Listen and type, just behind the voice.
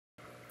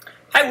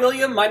Hi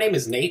William, my name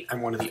is Nate.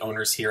 I'm one of the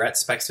owners here at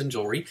Spexton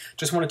Jewelry.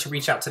 Just wanted to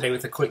reach out today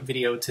with a quick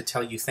video to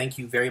tell you thank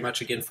you very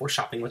much again for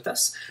shopping with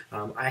us.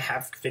 I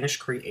have finished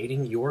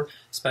creating your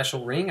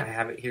special ring. I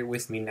have it here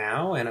with me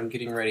now and I'm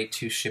getting ready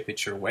to ship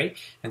it your way.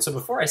 And so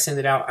before I send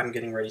it out, I'm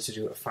getting ready to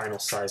do a final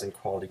size and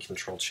quality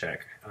control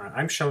check.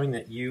 I'm showing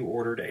that you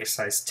ordered a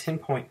size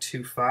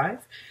 10.25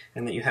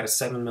 and that you had a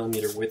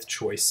 7mm width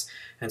choice.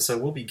 And so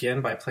we'll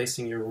begin by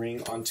placing your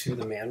ring onto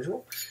the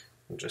mandrel.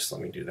 Just let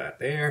me do that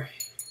there.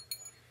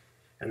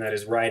 And that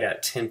is right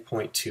at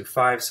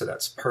 10.25, so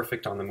that's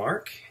perfect on the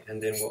mark.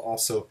 And then we'll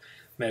also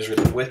measure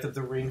the width of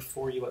the ring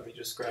for you. Let me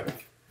just grab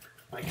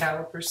my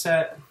caliper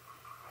set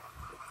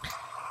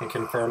and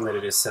confirm that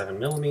it is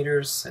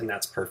 7mm, and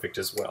that's perfect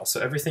as well. So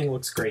everything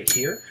looks great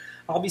here.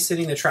 I'll be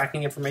sending the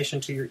tracking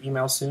information to your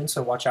email soon,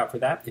 so watch out for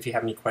that. If you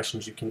have any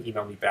questions, you can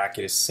email me back.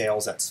 It is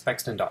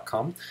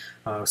sales@spexton.com.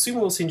 Soon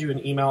we'll send you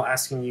an email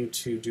asking you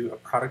to do a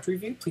product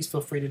review. Please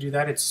feel free to do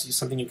that. It's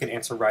something you can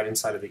answer right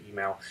inside of the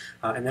email.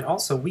 And then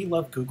also, we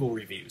love Google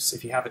reviews.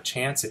 If you have a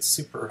chance, it's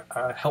super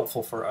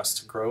helpful for us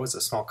to grow as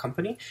a small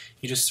company.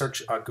 You just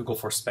search Google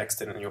for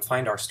Spexton, and you'll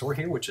find our store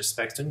here, which is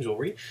Spexton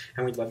Jewelry,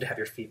 and we'd love to have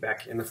your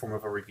feedback in the form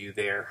of a review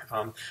there.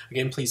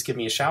 Again, please give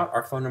me a shout.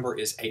 Our phone number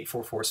is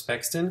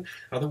 844-SPEXTON.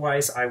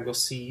 Otherwise, I will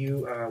see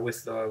you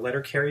with the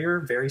letter carrier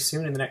very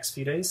soon in the next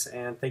few days,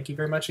 and thank you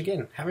very much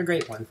again. Have a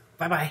great one.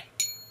 Bye-bye.